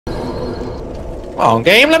on,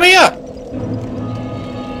 game, let me up!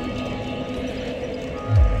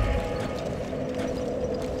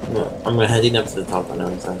 No, I'm heading up to the top on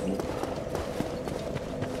outside.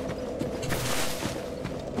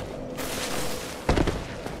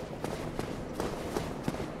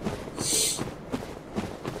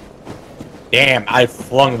 Damn, I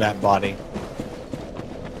flung that body.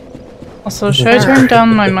 Also, should I turn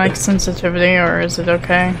down my mic sensitivity, or is it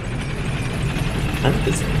okay? I think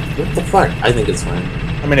it's... What the fuck? I think it's fine.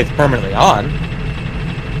 I mean, it's permanently on.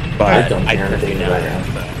 But I don't I hear turned anything it about down.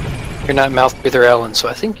 it. You're not mouth breather Ellen, so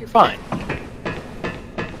I think you're fine.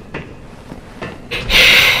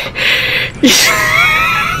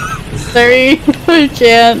 Sorry, I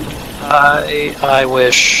can't. I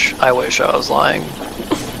wish I was lying.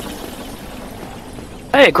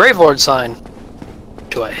 Hey, Grave Lord sign.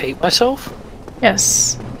 Do I hate myself?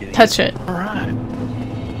 Yes. Touch it. Alright.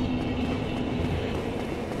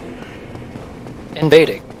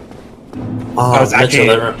 Invading. Oh, I was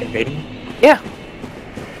Mitchell, actually invading? Yeah.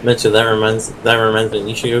 Mitchell, that reminds me.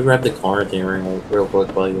 You should go grab the quarantine ring real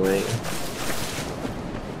quick while you wait.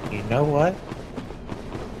 You know what?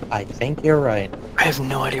 I think you're right. I have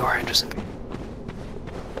no idea where I just invaded.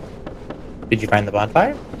 Did you find the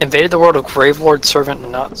bonfire? Invaded the world of Grave Lord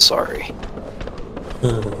Servant, not sorry.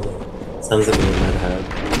 Sounds like a mad head.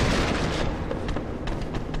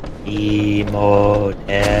 Emote.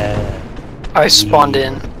 I spawned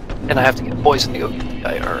in, and I have to get poison to go get the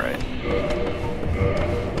guy. Alright.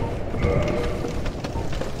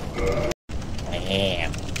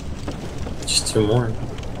 Damn. Just two more.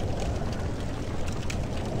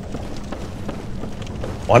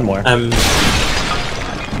 One more.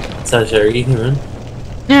 Sasha, are you human?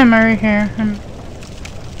 Yeah, I'm right here. I'm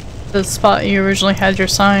the spot you originally had your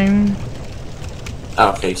sign.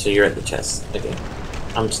 Oh, okay, so you're at the chest. Okay.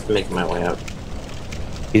 I'm just making my way up.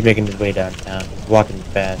 He's making his way downtown. He's walking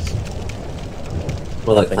fast.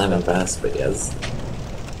 Well, like climbing fast, but yes.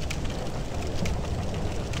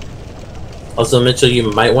 Also, Mitchell, you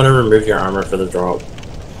might want to remove your armor for the drop.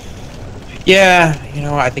 Yeah, you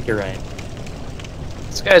know, I think you're right.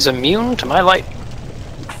 This guy's immune to my light.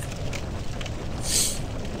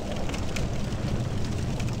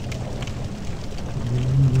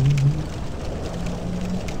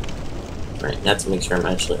 Right, now to make sure I'm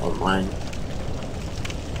actually online.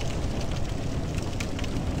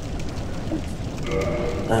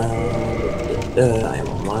 I am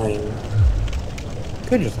online.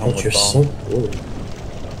 Could just hold You're so good.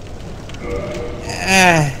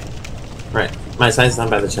 Right, my sign's down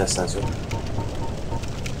by the chest, Sasha.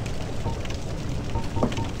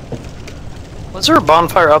 Was there a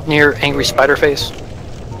bonfire up near Angry Spiderface?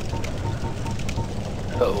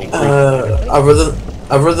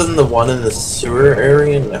 Other than the one in the sewer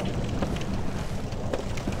area, no.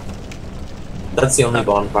 That's the only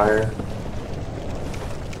bonfire.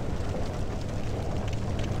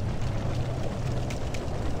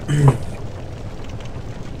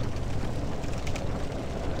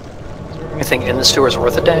 Anything in the sewer is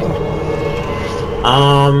worth a dang?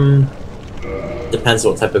 Depends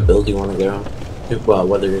what type of build you want to go. Well,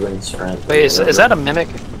 whether you're going to strength. Wait, is that a mimic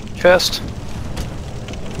chest?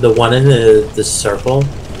 The one in the circle?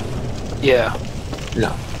 Yeah.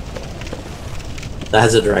 No. That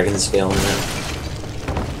has a dragon scale in it.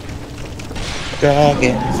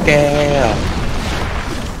 Dragon scale.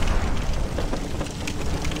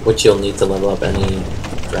 Which you'll need to level up any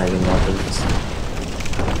dragon weapons.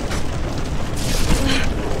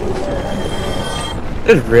 I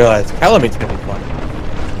just realized Calamit's gonna be fun.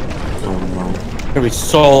 Oh no. It's gonna be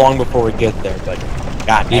so long before we get there, but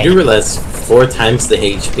god You dang. do realize 4 times the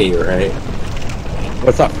HP, right?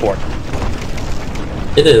 What's up for?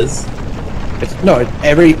 It is. No,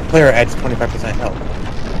 every player adds 25% health.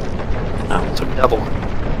 Oh. So double.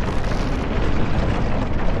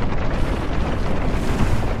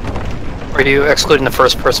 Are you excluding the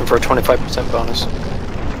first person for a 25% bonus?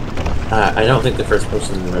 I don't think the first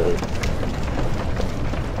person really.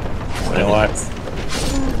 You know what?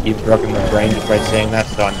 You've broken my brain just by saying that,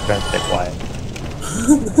 so I'm trying to stay quiet.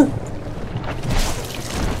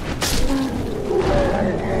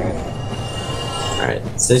 Alright,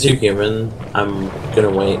 since you're human, I'm gonna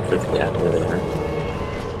wait for the there.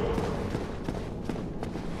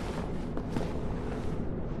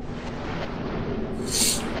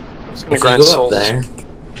 If you Grind go up souls. there,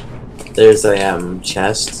 there's a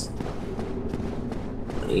chest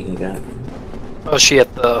that you can get. Oh, is she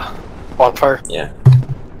at the bonfire? Yeah.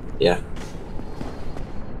 Yeah.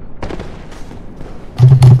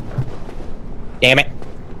 Damn it.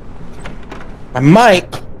 My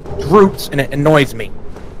mic droops and it annoys me.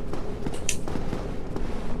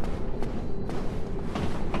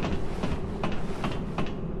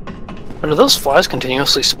 But do those flies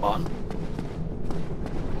continuously spawn?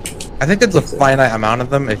 I think there's a finite amount of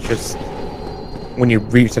them. It's just when you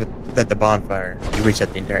reset at the bonfire, you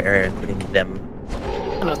reset the entire area, including them. I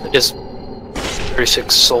don't know, they just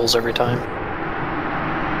 36 souls every time.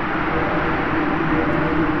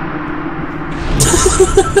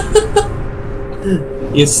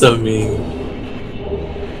 You're so mean.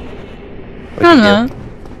 I don't know.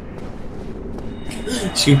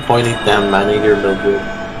 She pointed down man-eater billboard.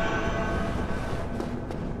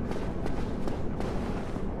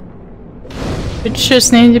 It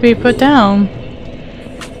just needed to be put down.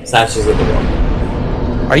 Sasha's at the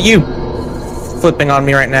wall. Are you flipping on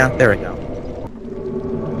me right now? There we go.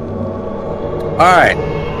 Alright.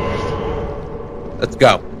 Let's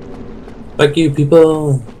go. Fuck you,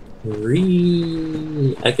 people.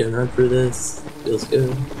 I can run through this. Feels good.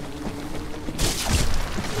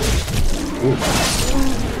 Ooh.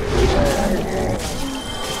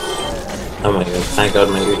 Oh my god, thank god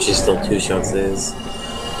my Uchi's still 2 shots is.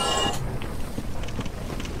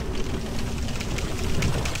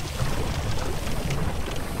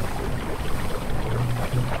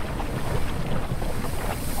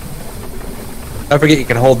 Don't forget you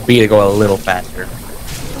can hold B to go a little faster.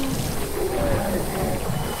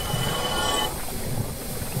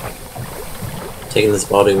 Taking this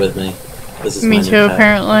body with me. This is Me too,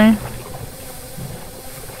 apparently.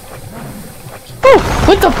 Oh,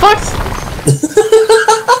 what the fuck?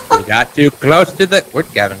 We got too close to the.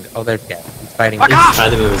 Where'd Gavin go? Oh, there's Gavin. He's fighting. Fuck off!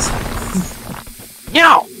 Trying to move his...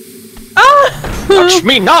 Meow! Ah! Touch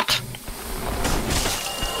me not!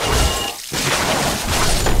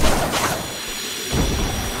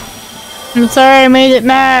 I'm sorry I made it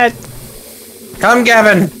mad. Come,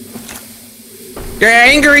 Gavin. You're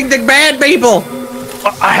angering the bad people.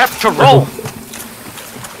 I have to roll!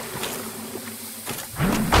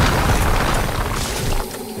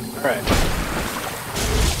 Alright.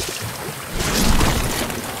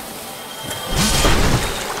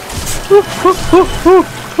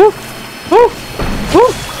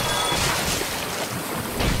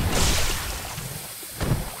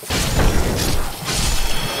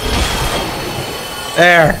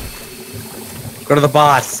 There. Go to the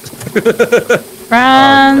boss.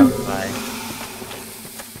 Run. Oh,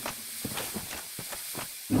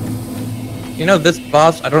 you know, this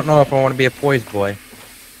boss, I don't know if I want to be a poised boy.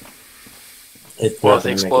 It What, doesn't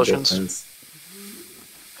the make a explosions? difference.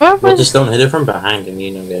 What, Well, just don't hit it from behind and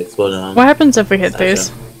you don't get exploded on. what happens if we hit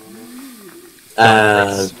these?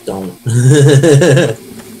 Don't.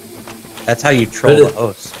 That's how you troll the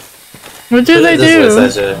host. What do they do?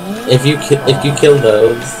 If you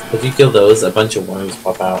kill those, a bunch of worms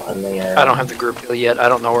pop out and they. I don't have the group heal yet. I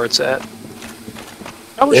don't know where it's at.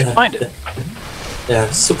 Probably should find it. Yeah,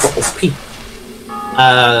 super OP.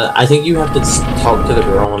 I think you have to talk to the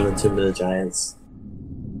girl on the Tomb of the Giants.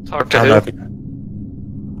 Talk to I don't know if who? you...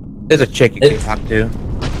 There's a chick you can talk to.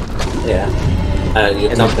 Yeah.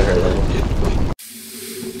 You talk to her then.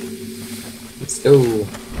 Let's go.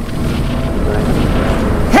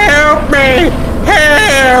 Help me!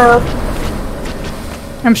 Help!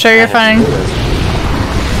 I'm sure you're fine.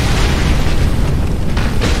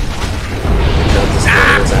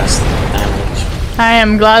 I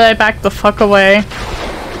am glad I backed the fuck away.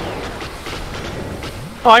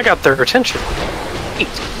 Oh, I got their attention. Eat.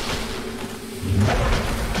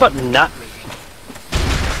 But not me.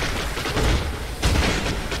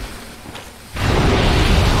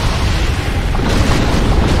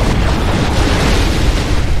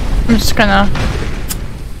 I'm just gonna...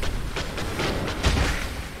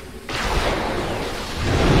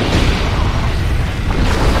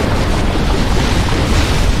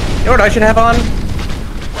 You know what I should have on?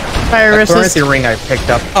 Fire The resist. currency ring I picked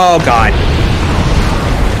up. Oh god.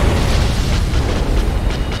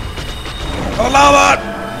 Oh lava!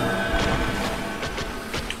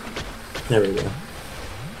 There we go.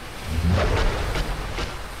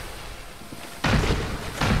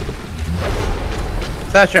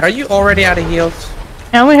 Sasha, are you already out of heals?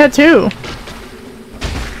 I only had 2.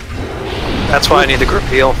 That's why I need the group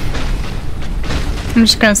heal. I'm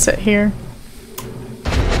just gonna sit here.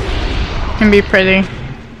 And be pretty.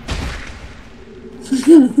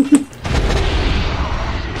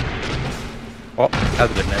 Oh, that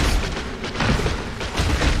was a good miss.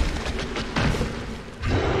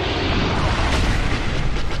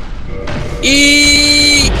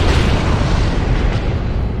 Eee!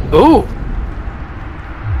 Ooh!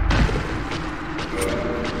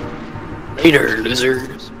 Later,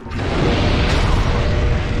 losers.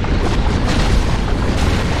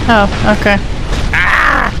 Oh, okay.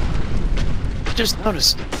 just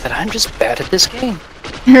noticed that I'm just bad at this game.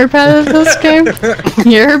 You're bad at this game?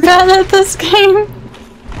 You're bad at this game?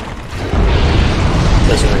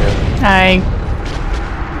 That's what I got. I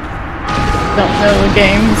don't know the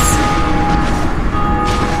games.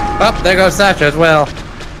 Oh, there goes Sasha as well.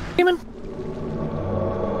 Demon?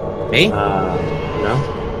 Me?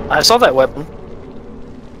 No. I saw that weapon.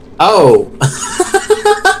 Oh!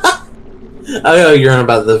 Oh, you're on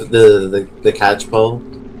about the catch pole?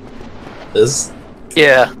 This?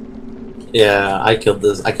 Yeah. Yeah, I killed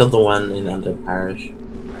this. I killed the one in Under Parish.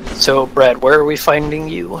 So, Brad, where are we finding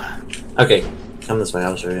you? Okay, come this way,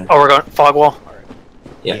 I'll show you. Oh, we're going fog wall?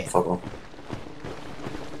 Yeah, fuck off.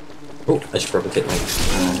 Oh, I should probably take my...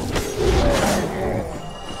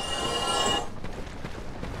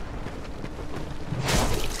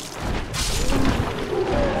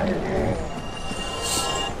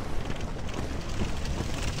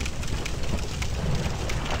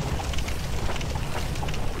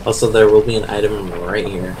 Also, there will be an item right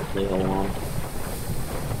here. Leave it alone.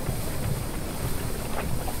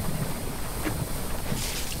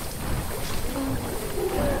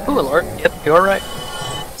 Ooh, alert. Yep, you're right.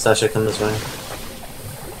 Sasha, come this way.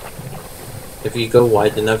 If you go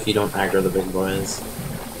wide enough, you don't aggro the big boys.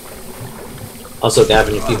 Also,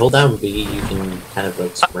 Gavin, if you hold down B, you can kind of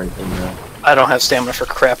like sprint in the... I don't have stamina for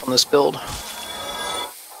crap on this build.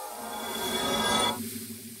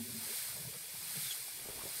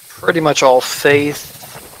 Pretty much all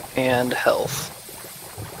faith and health.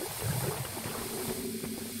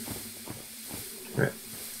 Right.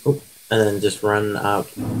 Oh, and then just run up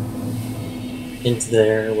into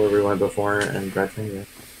there where we went before and grab finger.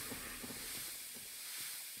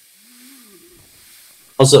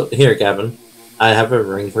 Also, here, Gavin, I have a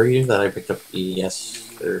ring for you that I picked up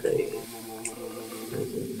yesterday.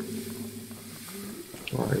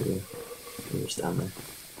 Where are you? You're just down there.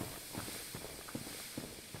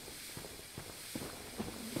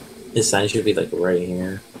 His sign should be like right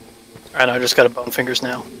here. Alright, I just got a bone fingers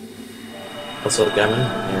now. Also, Gavin,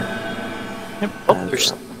 here. Yep. Oh,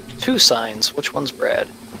 there's two signs. Which one's Brad?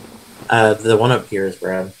 The one up here is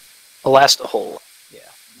Brad. Elastahole. Yeah.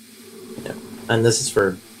 Yeah. And this is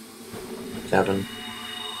for Gavin.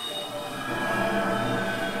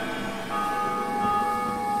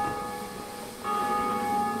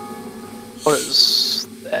 What does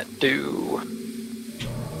that do?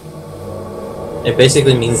 It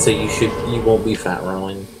basically means that you won't be fat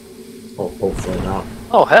rolling. Oh, hopefully not.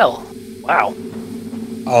 Oh, hell. Wow.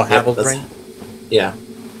 Oh, Yeah, Havel's that's- ring? Yeah.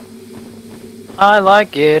 I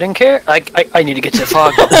like getting care. I need to get to the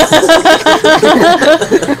fog.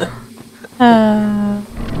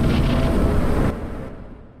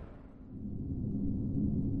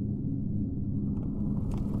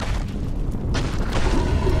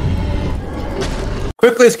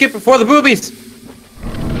 Quickly skip before the boobies!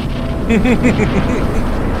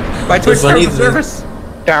 By Twitch funny service?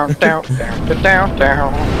 Down, down, down, down,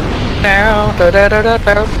 down, down,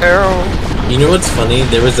 down, down. You know what's funny?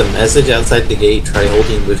 There was a message outside the gate, try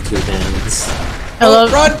holding with two hands. I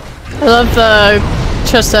love the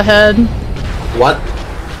chest ahead. What?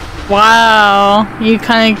 Wow, you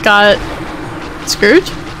kind of got screwed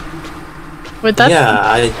with that.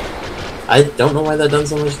 Yeah, I don't know why that done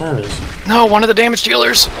so much damage. No, one of the damage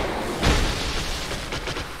dealers.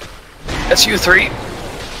 That's you three.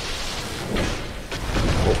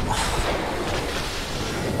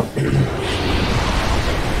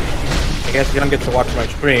 I guess you don't get to watch my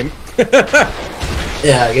stream.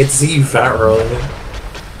 Yeah, I get to see you fat rolling.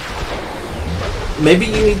 Maybe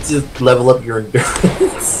you need to level up your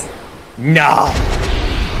endurance. No!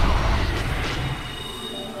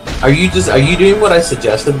 Are you doing what I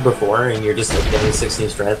suggested before, and you're just like getting 16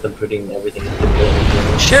 strength and putting everything into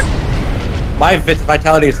the Shit. My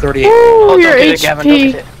vitality is 38. Ooh, Oh, your don't get it, Gavin, don't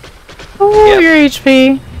HP. get it. Ooh, Yep. your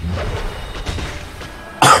HP.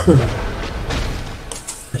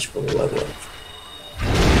 I should probably level up.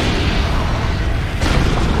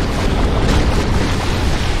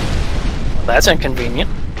 That's inconvenient.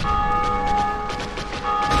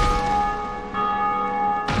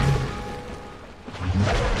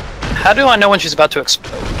 How do I know when she's about to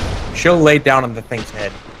explode? She'll lay down on the thing's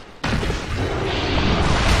head.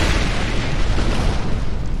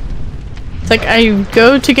 It's like I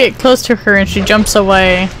go to get close to her and she jumps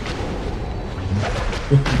away.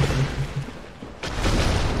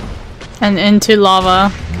 And into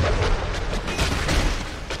lava.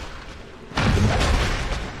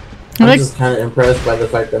 I'm Like, just kind of impressed by the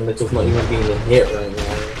fact that Mitchell's not even being hit right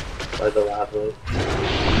now by the lava.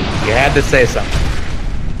 You had to say something.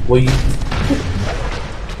 Well, you...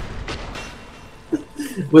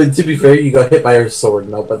 Well, to be fair, you got hit by her sword,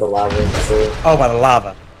 not by the lava. So. Oh, by the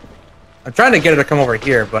lava. I'm trying to get her to come over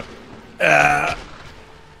here, but...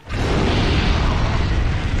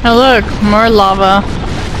 Oh look, more lava.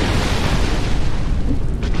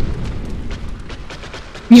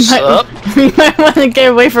 You might want to get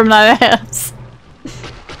away from that ass.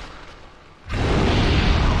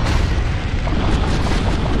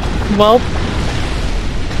 Well.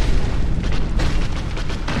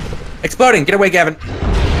 Exploding! Get away, Gavin!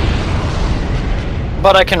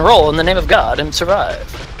 But I can roll in the name of God and survive.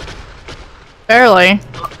 Barely.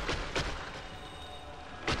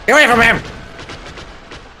 Get away from him!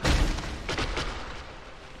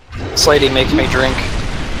 Slady makes me drink.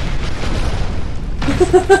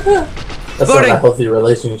 That's not a healthy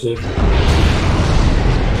relationship.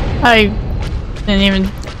 I didn't even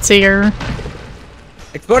see her.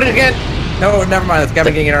 Exploded again! No, never mind. That's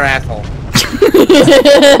Gavin getting in her asshole.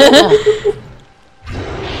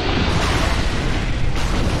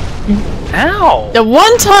 Ow! The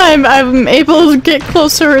one time I'm able to get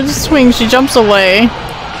closer to swing, she jumps away.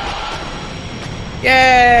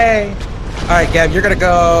 Yay! Alright, Gav, you're gonna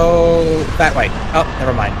go that way. Oh,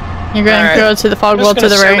 never mind. You're gonna go to the fog wall to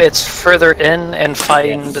the assume right. it's further in and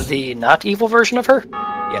find the not evil version of her?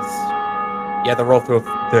 Yes. Yeah, the roll through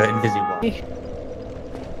the invisible.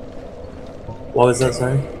 What was that,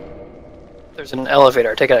 sorry? There's an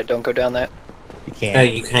elevator. Take it I don't go down that. You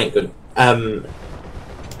can't. You can't go...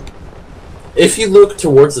 if you look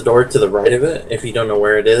towards the door to the right of it, if you don't know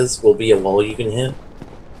where it is, will be a wall you can hit.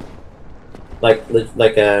 Like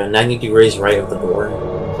 90 degrees right of the door.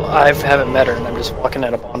 Well, I haven't met her, and I'm just walking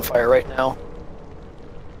at a bonfire right now.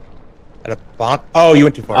 At a bomb? Oh, you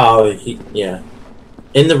went too far. Oh, yeah.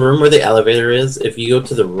 In the room where the elevator is, if you go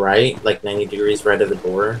to the right, like 90 degrees right of the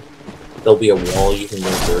door, there'll be a wall you can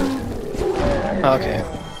go through. Okay.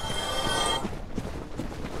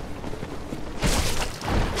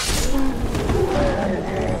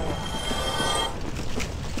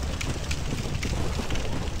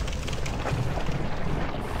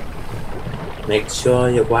 Make sure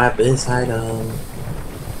you wipe inside them.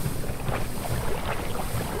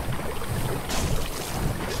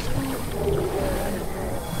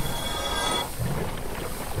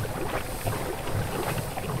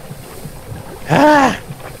 Ah!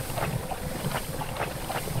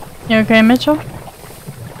 You okay, Mitchell?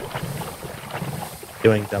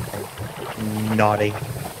 Doing something naughty.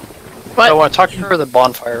 What? I want to talk to her at the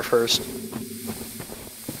bonfire first.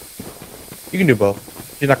 You can do both.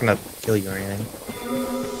 She's not gonna kill you or anything.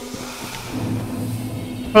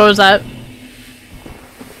 What was that?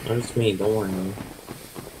 That's me, don't worry.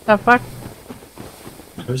 The fuck?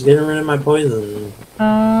 I was getting rid of my poison.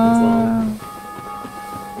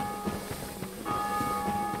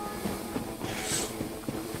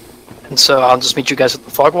 And so I'll just meet you guys at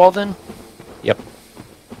the fog wall then? Yep.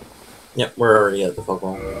 Yep, we're already at the fog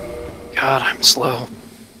wall. God, I'm slow.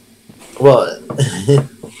 Well, I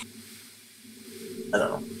don't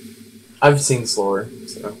know. I've seen slower,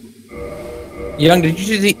 so. Young, did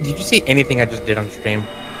you see anything I just did on stream?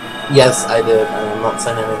 Yes, I did. I'm not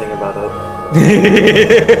saying anything about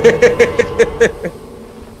it.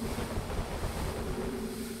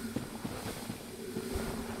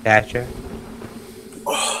 Gotcha.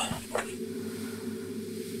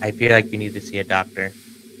 I feel like you need to see a doctor.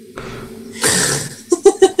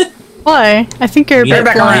 Why? I think you're a bit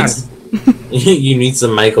back blind. around. You need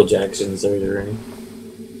some Michael Jackson surgery.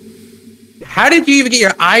 How did you even get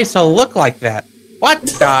your eyes to look like that? What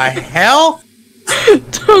the hell?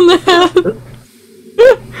 Don't have.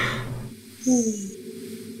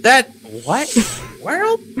 That what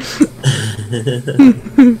world?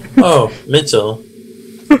 Oh, Mitchell.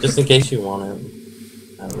 Just in case you want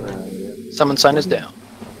it. Someone sign us down.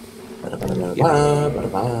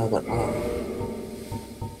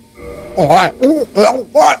 What?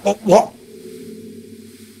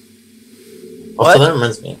 Also, that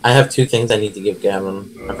reminds me. I have two things I need to give Gavin.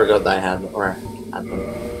 I forgot that I had, or had them.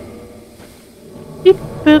 Beep,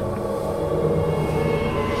 boop.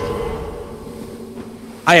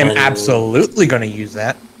 I am absolutely going to use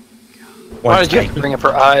that. Why did you have to bring up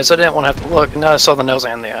her eyes? I didn't want to have to look, and now I saw the nose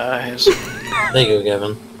and the eyes. There you go,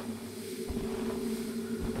 Gavin.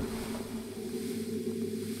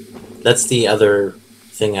 That's the other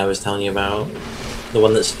thing I was telling you about. The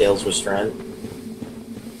one that scales with strength.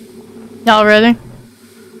 Y'all ready?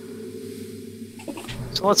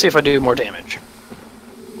 So let's see if I do more damage.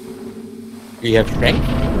 You have strength?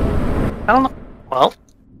 I don't know. Well,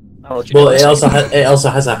 I'll let you Well, know. it also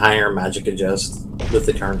has a higher magic adjust with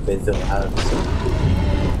the current faith it has. So.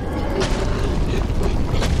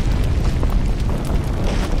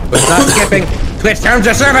 But it's not skipping. Switch terms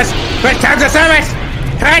of service! Switch terms of service!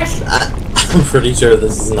 Switch! I'm pretty sure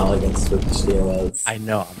this is not against Switch TOS. I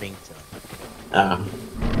know, I'm being silly.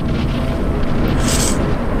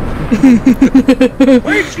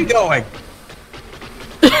 Where's she going?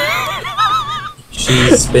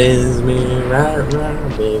 She spins me right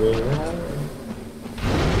round, baby, right.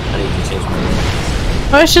 I need to change my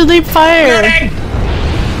name. Why should leap fire?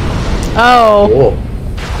 Oh. Whoa.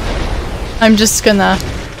 I'm just gonna.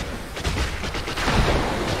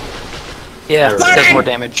 Yeah, it does more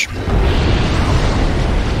damage.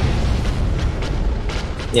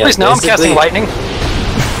 Yeah, Please, now I'm casting lightning.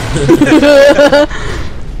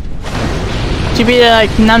 You be like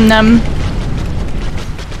num num.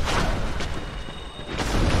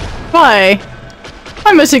 Why?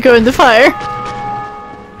 Why must it go in the fire?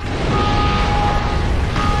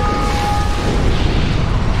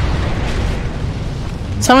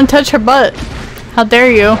 Someone touch her butt. How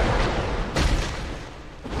dare you?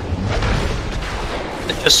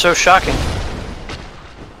 It's just so shocking.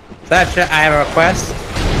 Sasha, I have a request.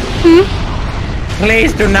 Hmm?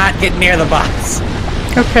 Please do not get near the box.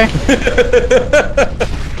 Okay.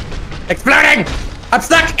 Exploding! I'm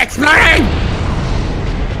stuck! Exploding!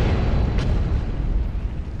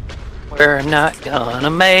 We're not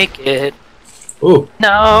gonna make it. Ooh.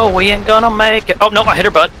 No, we ain't gonna make it. Oh, no, I hit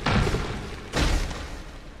her butt.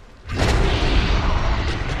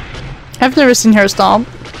 I've never seen her stomp.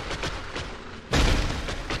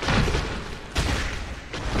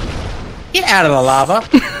 Get out of the lava!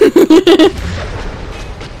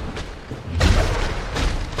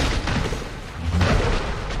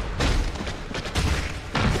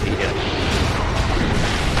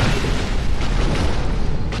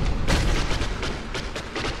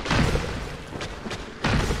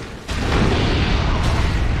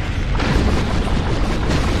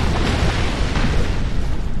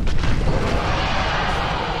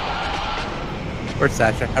 Where's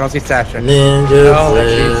Sasha? I don't see Sasha. Ninja Oh,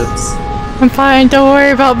 flips. I'm fine, don't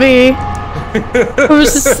worry about me. I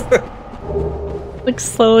was just like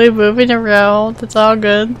slowly moving around. It's all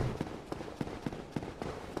good.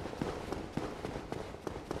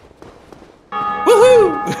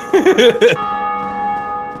 Woohoo!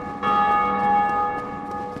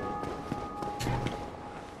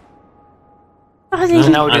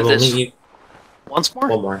 And now we I do will this need once more?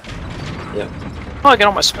 one more. Yep. Oh, I get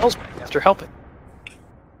all my spells back after helping.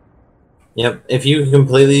 Yep. If you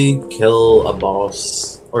completely kill a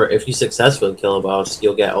boss, or if you successfully kill a boss,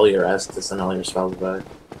 you'll get all your Estus and all your spells back.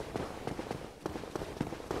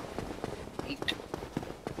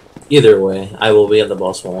 Either way, I will be at the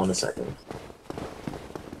boss wall in a second.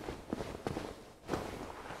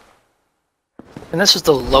 And this is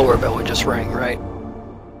the lower bell we just rang, right?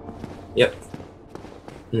 Yep.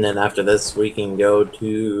 And then after this, we can go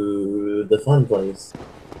to the fun place.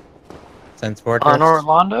 Sense Fortress? On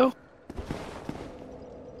Orlando?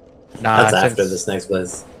 Nah, That's since- after this next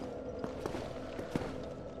place.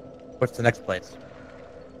 What's the next place?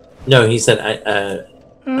 No, he said I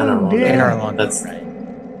don't know. In Orlando. That's right.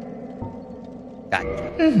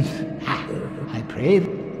 Gotcha. I pray.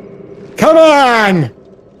 Come on!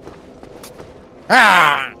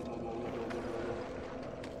 Ah!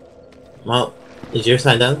 well. Is your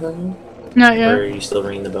sign done? Something? Not Or yet. are you still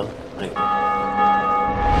ringing the bell? Like,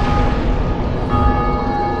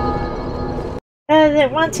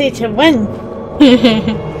 It wants you to win.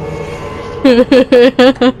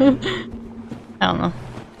 I don't know.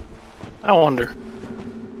 I wonder.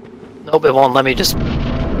 Nope, it won't let me just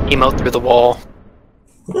emote through the wall.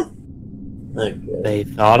 okay. They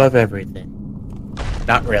thought of everything.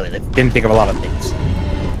 Not really, they didn't think of a lot of things.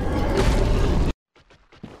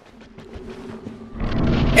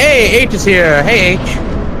 Hey, H is here! Hey, H!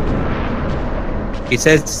 He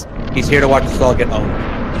says he's here to watch us all get owned.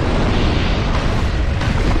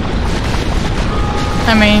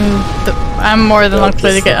 I mean, I'm more than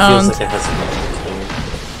likely to get owned. Like it has more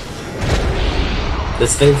HP.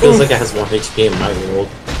 This thing feels like it has more HP in my world.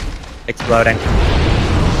 Exploding.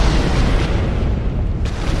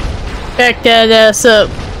 Back that ass up.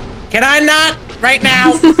 Can I not? Right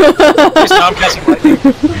now? Please, no, I'm casting lightning.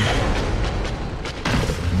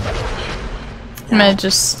 I'm gonna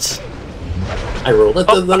just. I rolled it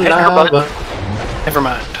to the I'm hitting her butt. lava. Never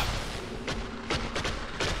mind.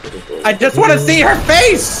 I just want to see her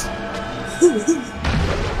face!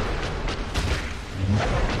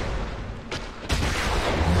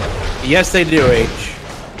 Yes, they do, H.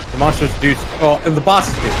 The monsters do. Well, the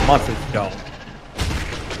bosses do. The monsters don't.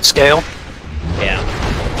 Scale. Yeah.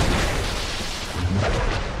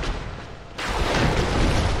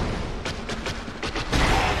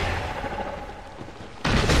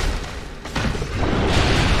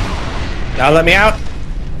 Now let me out.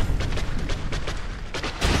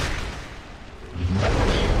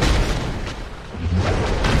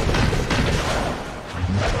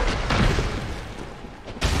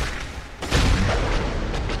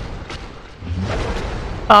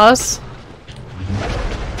 Pause.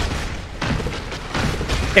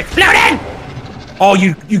 Exploding! Oh,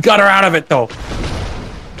 you got her out of it though.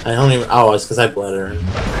 I don't even. Oh, it's because I bled her.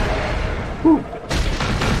 Whew.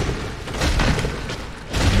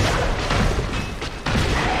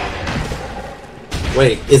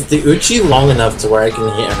 Wait, is the Uchi long enough to where I can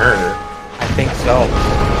hit her? I think so.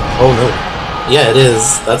 Oh no. Yeah, it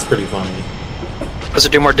is. That's pretty funny. Does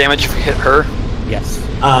it do more damage if you hit her? Yes.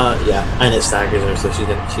 Yeah, and it staggers her, so she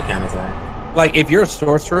can attack. Like, if you're a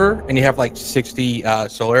sorcerer and you have like 60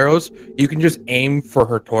 soul arrows, you can just aim for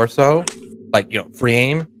her torso, like, you know, free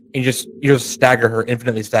aim, and you just stagger her,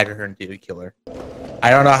 infinitely stagger her until you kill her. I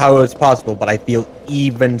don't know how it's possible, but I feel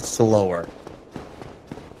even slower.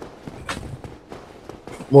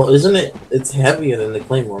 Well, isn't it? It's heavier than the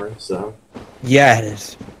Claymore, so. Yeah, it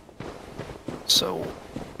is. So,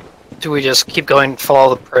 do we just keep going,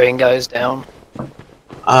 follow the praying guys down?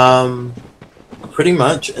 Pretty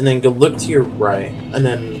much, and then go look to your right, and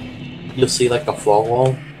then you'll see like a fog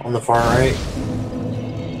wall on the far right.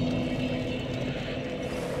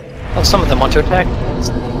 Well, some of them want to attack.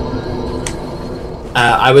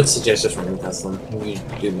 I would suggest just running past them. You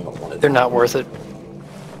do not want it. They're not worth it.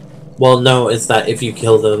 Well, no, it's that if you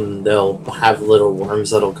kill them, they'll have little worms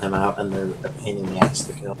that'll come out, and they're a pain in the ass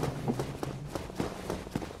to kill.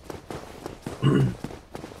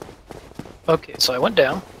 Okay, so I went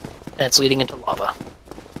down, and it's leading into lava.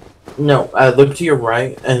 No, look to your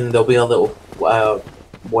right, and there'll be a little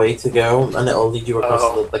way to go, and it'll lead you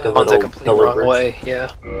across like a I'm on the little complete pillar wrong bridge. way,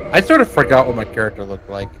 yeah. I sort of forgot what my character looked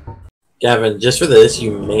like. Gavin, just for this,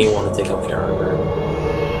 you may want to take up character.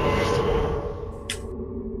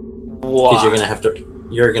 Why? Because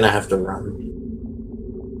you're gonna have to run.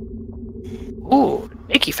 Ooh,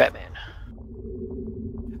 Icky Fat Man.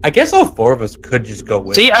 I guess all four of us could just go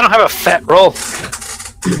with. See, I don't have a fat roll.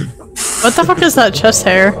 What the fuck is that chest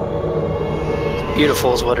hair?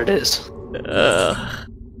 Beautiful is what it is. Ugh.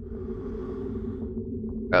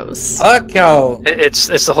 Gross. Look how. It's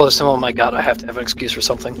the whole symbol. Oh my god, I have to have an excuse for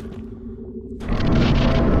something.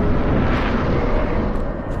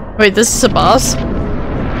 Wait, this is a boss?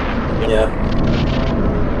 Yeah.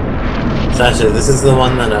 So actually, this is the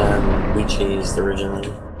one that we chased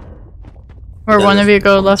originally. Where one of you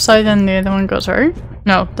go left side and the other one goes right?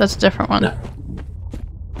 No, that's a different one. No.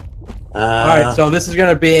 Alright, so this is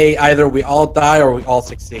gonna be either we all die or we all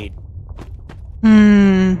succeed.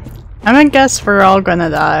 I'm gonna guess we're all gonna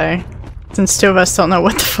die. Since two of us don't know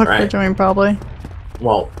what the fuck we're doing, probably.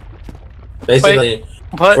 Well, basically,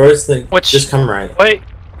 What? first thing, just come right. Wait.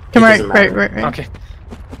 Come right. Okay.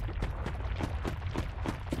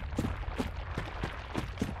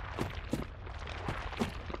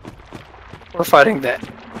 We're fighting that.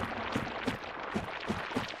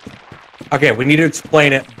 Okay, we need to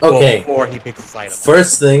explain it before he picks his item.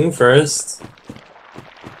 First thing first.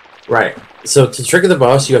 Right. So to trigger the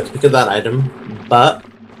boss, you have to pick up that item, but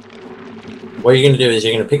what you're gonna do is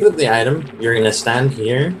you're gonna pick up the item, you're gonna stand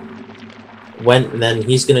here, then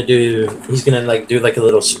he's gonna like do like a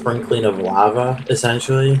little sprinkling of lava,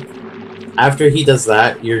 essentially. After he does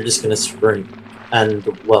that, you're just gonna sprint. And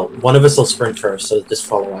well, one of us will sprint first, so just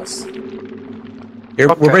follow us.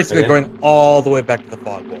 We're basically going all the way back to the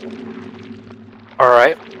fog wall.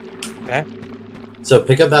 Alright. Okay. So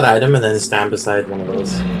pick up that item and then stand beside one of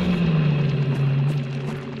those.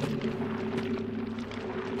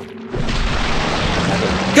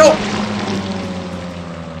 Go!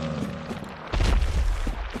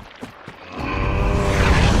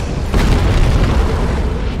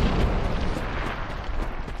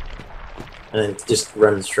 And then just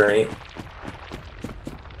run straight.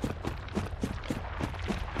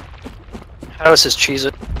 How does his cheese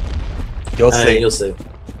it? You'll see. You'll see.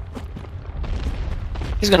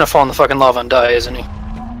 He's gonna fall in the fucking lava and die, isn't he?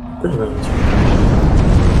 Pretty much.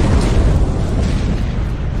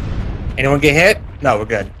 Anyone get hit? No, we're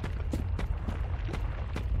good.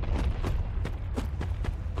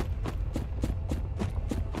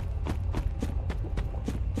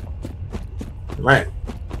 Right.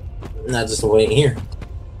 Now just wait here.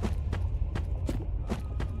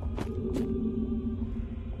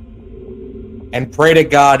 And pray to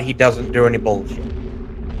God he doesn't do any bullshit.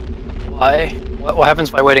 Why? What happens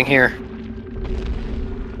by waiting here?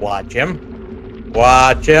 Watch him.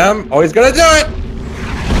 Watch him. Oh, he's gonna do it!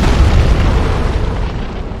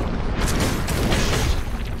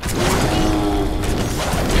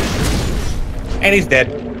 And he's dead.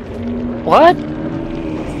 What?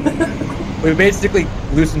 We basically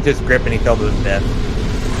loosened his grip and he fell to his death.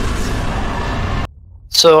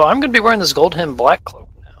 So I'm gonna be wearing this gold hem black cloak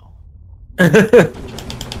now. As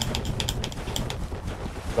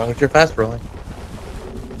long as you're fast rolling.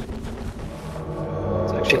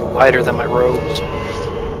 It's actually lighter than my robes.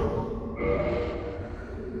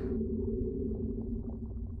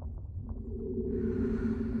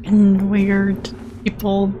 And weird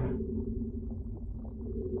people.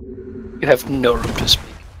 You have no room to speak.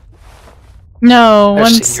 No, I've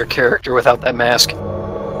once seen your character without that mask.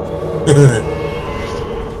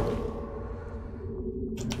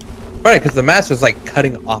 Funny, because the mask was like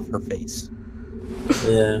cutting off her face.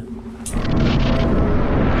 Yeah.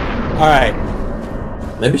 Alright.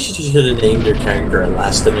 Maybe she should have named her character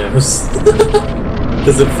Elastinose.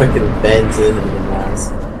 Because it fucking bends in the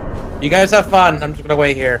mask. You guys have fun. I'm just gonna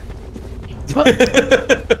wait here.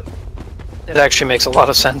 It actually makes a lot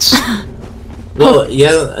of sense. Well,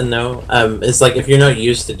 yeah and no. It's like if you're not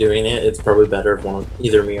used to doing it, it's probably better if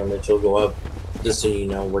either me or Mitchell go up, just so you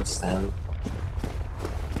know where to stand.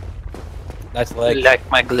 Nice legs. Like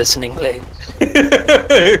my glistening legs.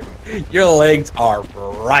 Your legs are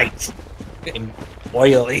bright and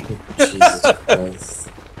oily. Jesus Christ.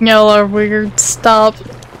 y'all are weird. Stop.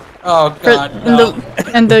 Oh god. No.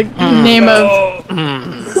 And the name of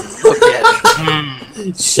Look at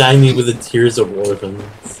it. Shiny with the tears of orphans.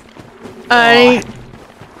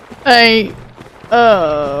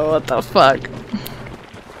 what the fuck?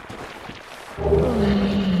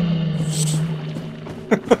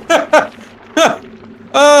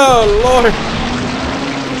 Oh lord.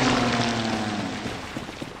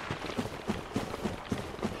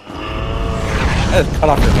 That is cut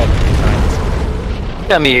off your head 3 times.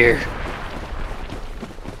 Come here.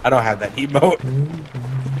 I don't have that emote.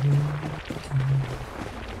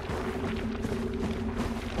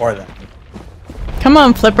 Or that. Come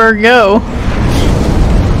on, Flipper, go.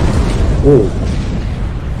 Ooh.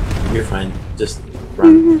 You're fine. Just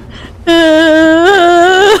run.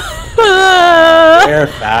 You're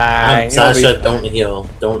fine. Sasha, don't heal.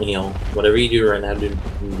 Don't heal. Whatever you do right now, don't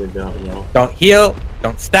heal. Don't heal.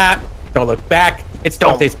 Don't stop. Don't look back. It's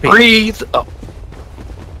don't taste peace. Breathe. Oh.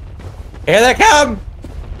 Here they come.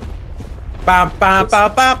 Bam, bam,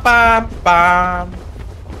 bam, bam, bam, bam.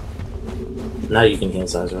 Now you can heal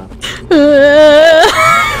Sasha.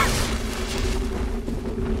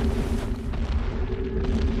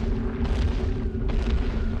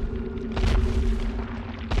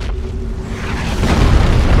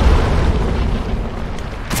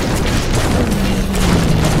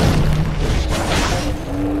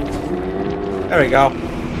 There we go.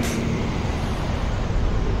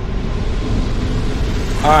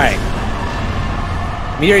 Alright.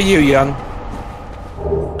 Me or you, young?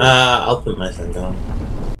 I'll put my thing down.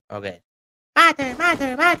 Okay. My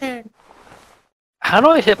turn. How do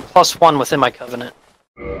I hit +1 within my covenant?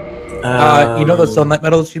 You know the sunlight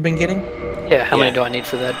medals you've been getting? Yeah, how many yeah. do I need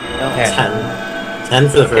for that? You know? 10. 10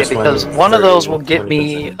 for the first one. Because one of those will get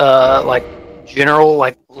me, 20%. like, general,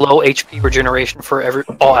 like, low HP regeneration for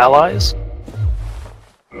all allies.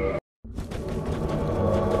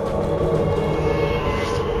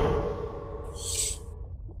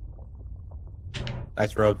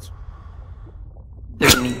 Nice roads.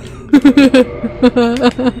 There's me.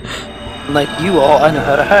 Like you all, I know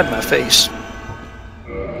how to hide my face.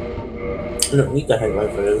 I don't need to hide my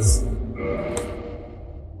face.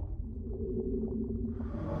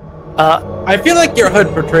 I feel like your hood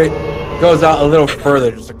portrait goes out a little further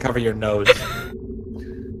just to cover your nose.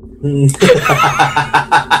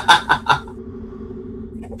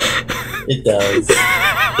 It does.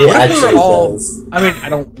 It actually does. I mean, I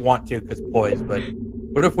don't want to because boys, but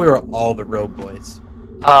what if we were all the rogue boys?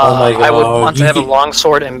 Oh my I would God. want to have a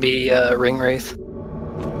longsword and be Ring Wraith.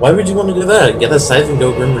 Why would you want to do that? Get a scythe and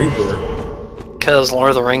go Grim Reaper. Because Lord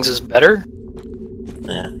of the Rings is better?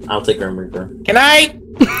 Yeah, I'll take Grim Reaper. Can I?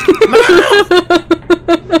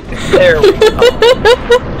 There we go.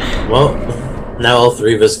 Well, now all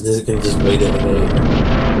three of us can just wait in the way.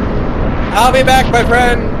 I'll be back, my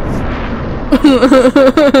friend.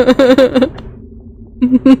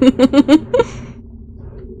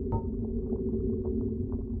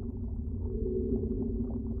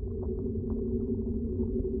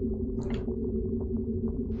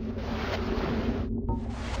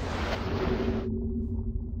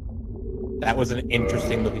 That was an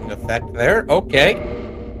interesting looking effect there. Okay.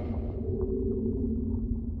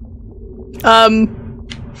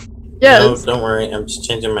 Yes. No, don't worry. I'm just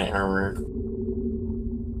changing my armor.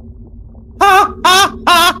 Ha ha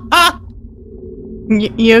ha ha!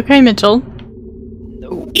 You okay, Mitchell?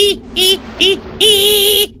 No.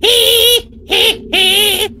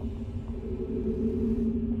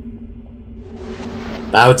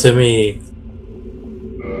 Bow to me.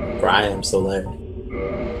 For I am so there.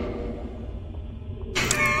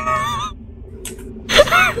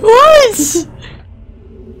 What?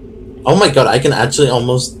 Oh my god, I can actually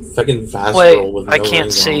almost fucking fast roll with I no can't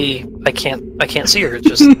rings see. I can't see her. It's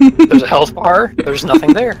just there's a health bar. There's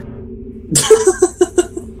nothing there.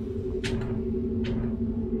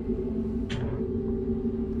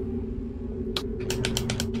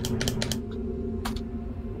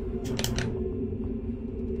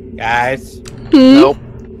 Guys, Nope.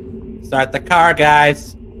 start the car,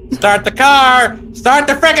 guys. Start the car! Start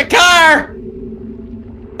the freaking car!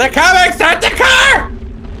 They're coming! Start the car!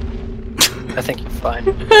 I think you're fine.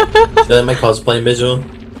 on. Is that my cosplay visual?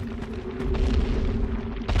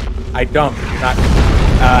 I don't. Not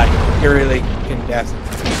eerily incandescent.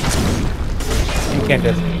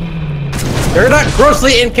 Incandescent. They're not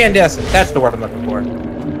grossly incandescent. That's the word I'm looking for.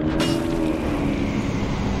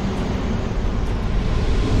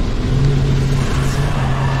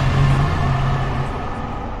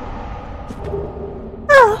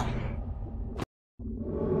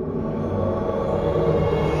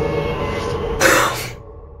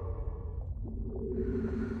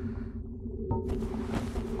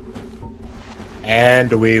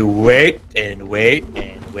 And we wait and wait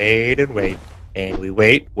and wait and wait. And we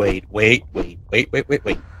wait.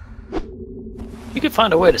 You could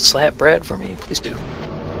find a way to slap Brad for me, please do.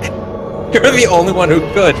 You're the only one who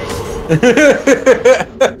could.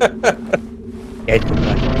 Ed, come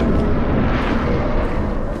on.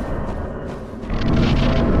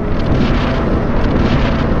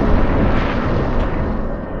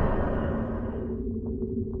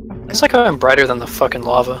 It's like I'm brighter than the fucking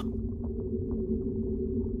lava.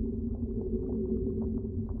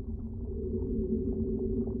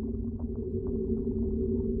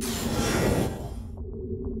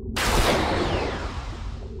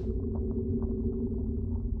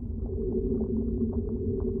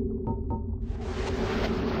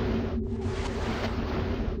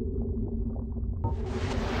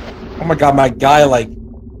 Oh my god, my guy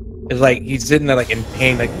is he's sitting there in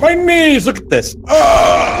pain, my knees, look at this.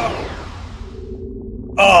 Oh.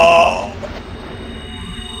 Oh.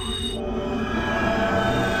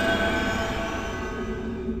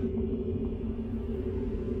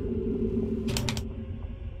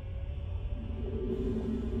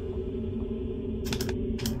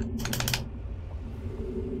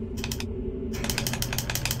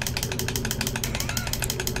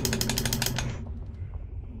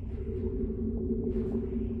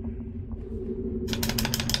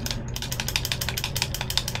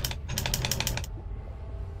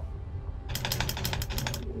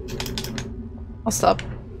 I'll stop.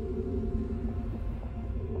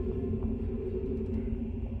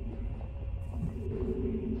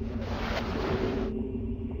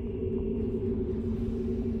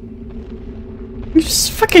 You're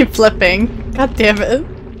just fucking flipping. God damn it.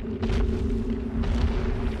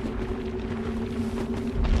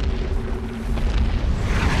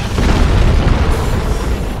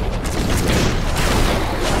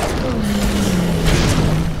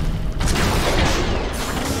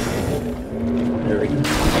 There we go.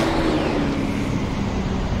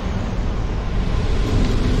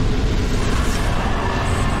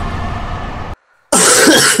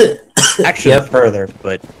 Actually, further,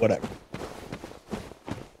 but whatever.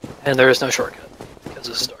 And there is no shortcut, because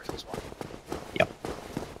this is Dark Souls 1. Yep.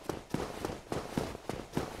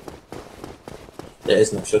 There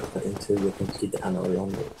is no shortcut until you complete the annual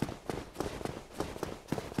only.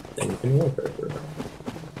 Then you can walk over.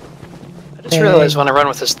 I just realized when I run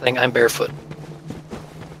with this thing, I'm barefoot.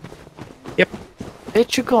 Yep.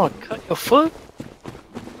 Bitch, you gonna cut your foot?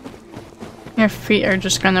 Your feet are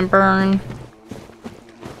just gonna burn.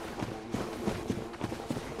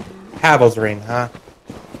 Havel's ring, huh?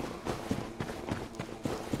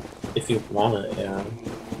 If you want it, yeah.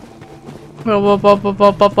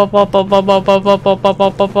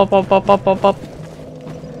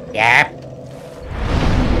 Yeah.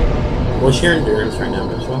 What's your endurance right now,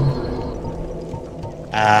 Mitchell?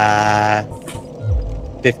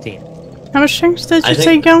 15. How much strength did you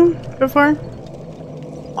think- take on before?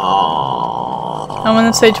 I'm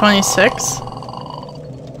gonna say 26.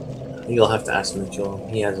 You'll have to ask Mitchell.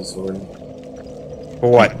 He has a sword. For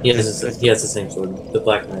what? He has the same sword, the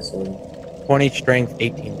Black Knight sword. 20 strength,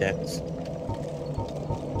 18 dex.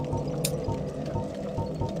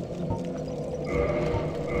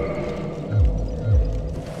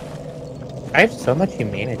 I have so much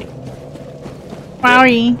humanity.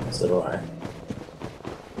 Wowie. So do I.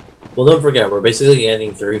 Well, don't forget, we're basically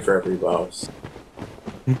getting 3 for every boss.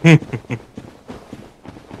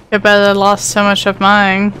 I bet I lost so much of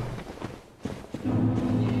mine.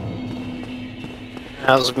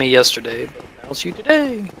 That was me yesterday, but that was you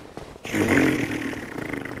today.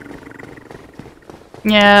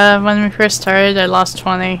 Yeah, when we first started, I lost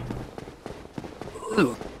 20.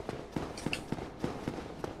 Ooh.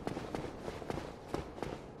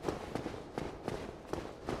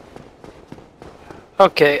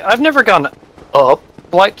 Okay, I've never gone up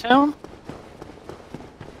Blighttown.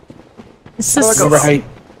 It's How do I just go up?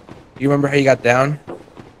 You remember how you got down?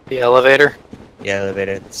 The elevator. Yeah,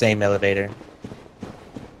 elevator. Same elevator.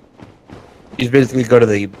 You just basically go to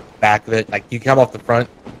the back of it. Like, you come off the front,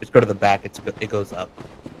 just go to the back. It goes up.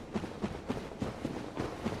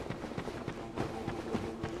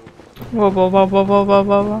 whoa, whoa, whoa, whoa, whoa, whoa,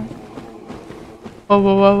 whoa, whoa. Whoa,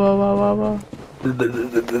 whoa, whoa, whoa, whoa, whoa, whoa.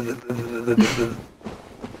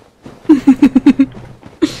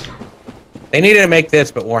 They needed to make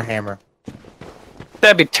this, but Warhammer.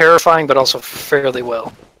 That'd be terrifying, but also fairly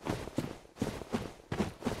well.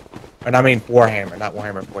 And I mean Warhammer, not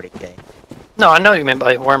Warhammer 40k. No, I know you meant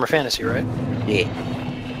by Warhammer Fantasy, right? Yeah.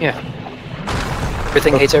 Yeah.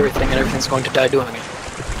 Everything hates everything, and everything's going to die doing it.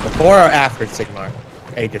 Before or after Sigmar?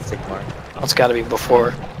 Age of Sigmar. Oh, it's got to be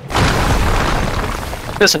before.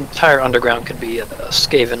 This entire underground could be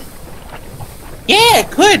Skaven. Yeah,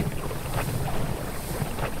 it could!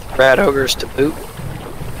 Rad ogres to boot.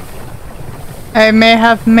 I may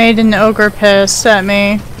have made an ogre piss at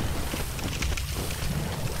me.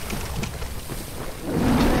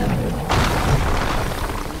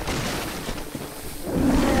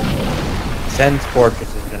 Sen's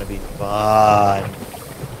Fortress is gonna be fun.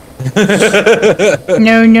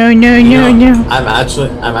 No, no, no, You no, know, no. I'm actually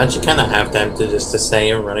kind of half tempted just to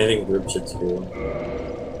stay and run it in groups of 2.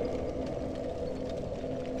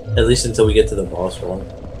 At least until we get to the boss one.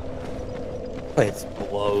 It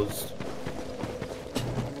blows.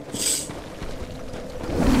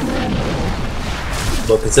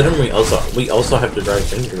 But considering we also have to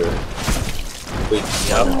drive into it, we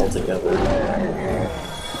got it all together.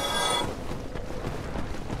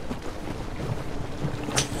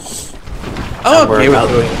 I'm we're okay with about-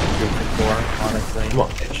 doing it before, honestly. Well,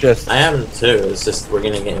 It's just I am too. It's just we're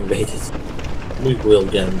gonna get invaded. We will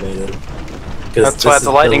get invaded. That's why the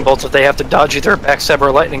lightning bolts, if they have to dodge you, they're a backstabber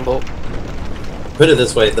or lightning bolt. Put it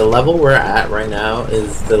this way: the level we're at right now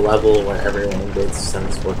is the level where everyone invades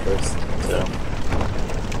Sen's Fortress. So.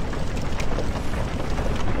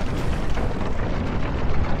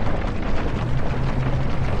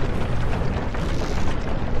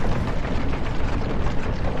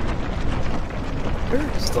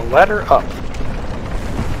 Where's the ladder up?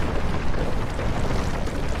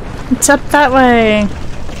 It's up that way.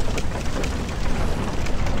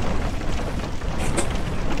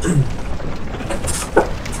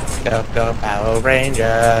 Go Power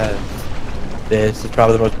Rangers. This is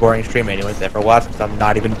probably the most boring stream anyone's ever watched because I'm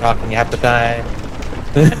not even talking half the time.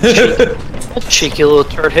 That cheeky little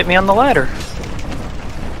turd hit me on the ladder.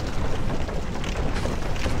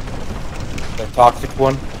 The toxic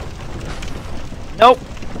one. Nope.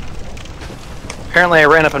 Apparently I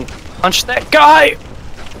ran up and punched that guy!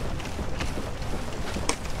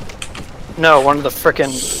 No, one of the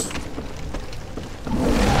frickin'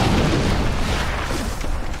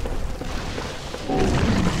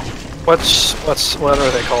 what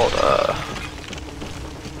are they called?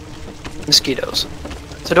 Mosquitoes.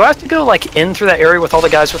 So do I have to go like in through that area with all the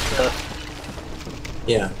guys with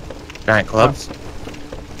the... Yeah. Giant clubs.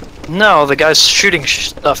 No, the guys shooting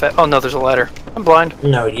stuff at... Oh no, there's a ladder. I'm blind.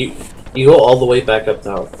 No, you go all the way back up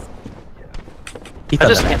top. I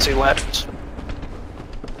just can't see ladders.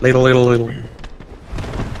 Little.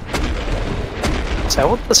 Is that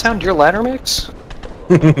what the sound your ladder makes?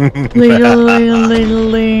 Lee.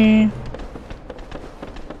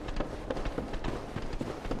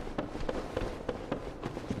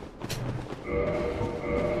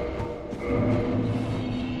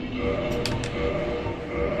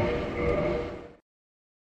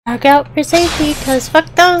 Look out for safety, cause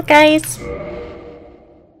fuck those guys.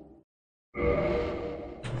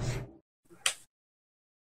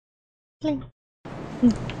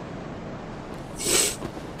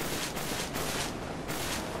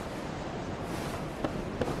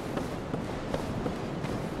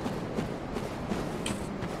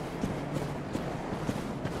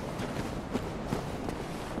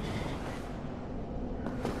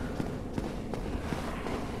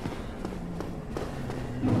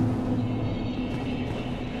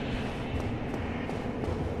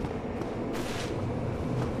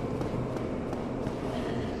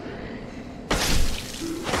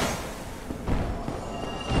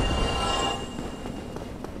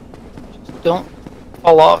 Don't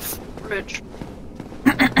fall off the bridge.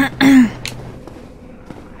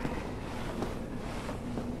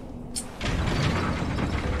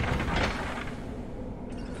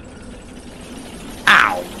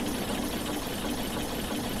 Ow!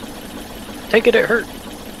 Take it, it hurt.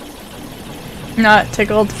 Not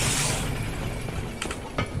tickled.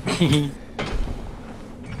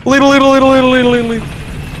 Little.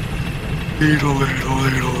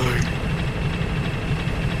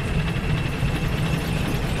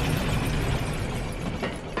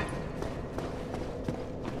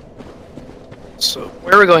 So,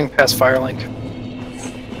 where are we going past Firelink?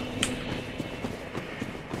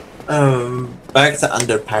 Back to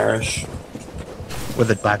Under Parish. Where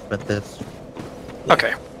the blacksmith is.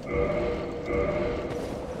 Okay.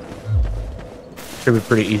 Should be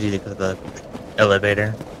pretty easy to go to the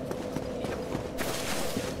elevator.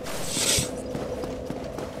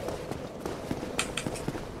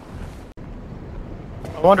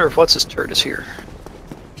 I wonder if what's his turret is here.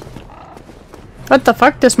 What the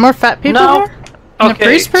fuck? There's more fat people No. here? And a Okay,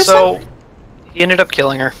 priest person? so he ended up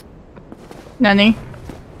killing her. Nanny.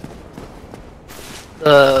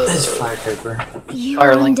 It's Firecracker. You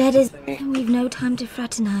are Firelink undead as thingy. we've no time to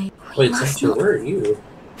fraternize. Wait, Sancho, where are you?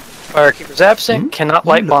 Firekeeper's absent, cannot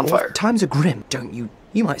light bonfire. Times are grim, don't you?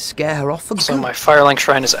 You might scare her off for So good. my Firelink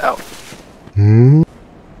shrine is out.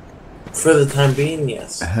 For the time being,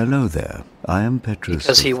 yes. Hello there. I am Petrus.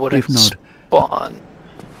 Because he wouldn't If not, spawn.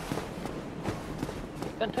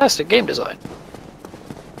 Fantastic game design.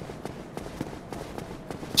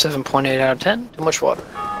 7.8 out of 10. Too much water.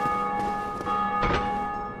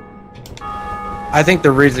 I think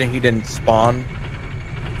the reason he didn't spawn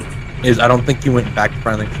is I don't think he went back to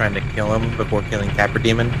Friendly trying to kill him before killing Capper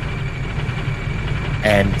Demon.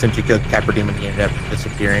 And since you killed Capper Demon, he ended up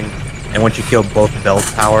disappearing. And once you kill both Bell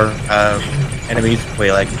Tower enemies,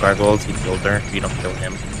 Quelaag and Gargoyles, he kills her. You don't kill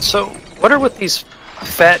him. So, what are with these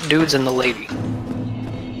fat dudes and the lady?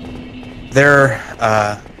 They're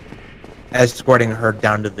escorting her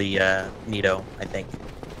down to the Nido, I think,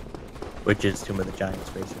 which is Tomb of the Giants,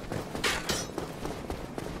 basically.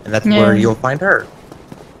 And that's where you'll find her.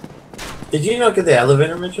 Did you not get the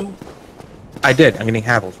elevator, Mitchell? I did. I'm getting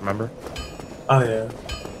Havels, remember? Oh, yeah.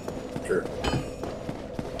 Sure.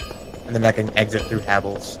 And then I can exit through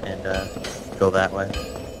Havels and go that way.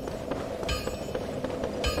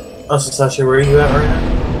 Oh, so Sasha, where are you at right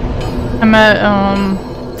now? I'm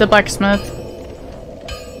at, the blacksmith.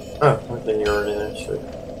 Oh, I think you're already there, sure.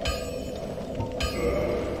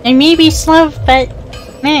 I may be slow, but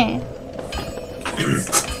man.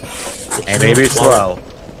 And maybe slow.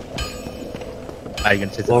 You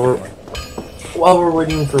can sit While we're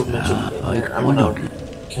waiting for Mitchell to get I there, I'm cannot. gonna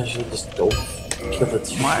casually just go kill the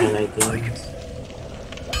two things.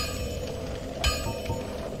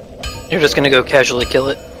 You're just gonna go casually kill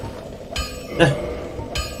it.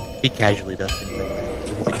 He casually does things like that.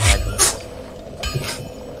 He's a casualist.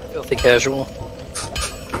 Filthy casual.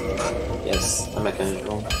 Yes, I'm a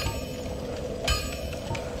casual.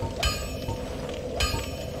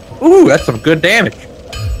 Ooh, that's some good damage.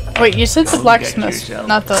 Wait, you said the Go blacksmith, get yourself.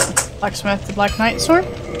 not the blacksmith, the Black Knight sword?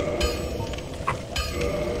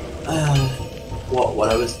 What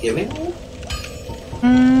I was giving you?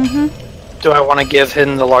 Mm-hmm. Do I want to give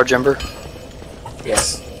him the large ember?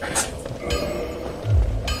 Yes.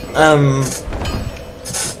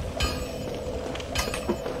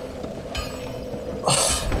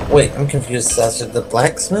 Wait, I'm confused, Sasha. The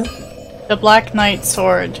blacksmith? The Black Knight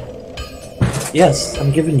sword. Yes,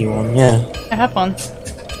 I'm giving you one, yeah. I have one.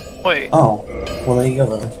 Wait, Oh, well there you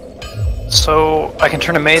go then. so I can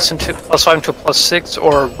turn a mace into +5 to +6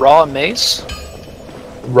 or raw mace?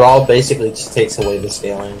 Raw basically just takes away the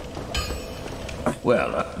scaling.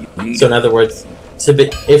 well, you need So in other words,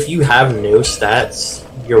 if you have no stats,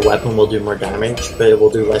 your weapon will do more damage, but it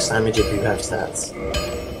will do less damage if you have stats.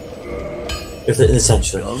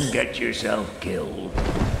 Essentially. Don't get yourself killed.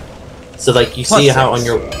 So like you see how on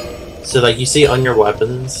your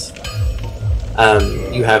weapons,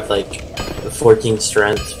 you have like 14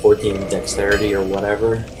 strength, 14 dexterity, or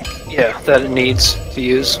whatever. Yeah, that it needs to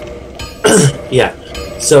use. Yeah.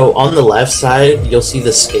 So on the left side, you'll see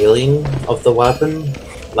the scaling of the weapon,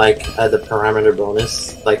 like the parameter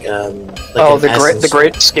bonus, like Oh, an the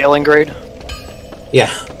grade scaling grade.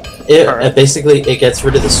 Yeah. Alright. Basically, it gets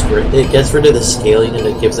rid of the scaling and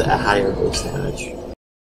it gives it a higher base damage.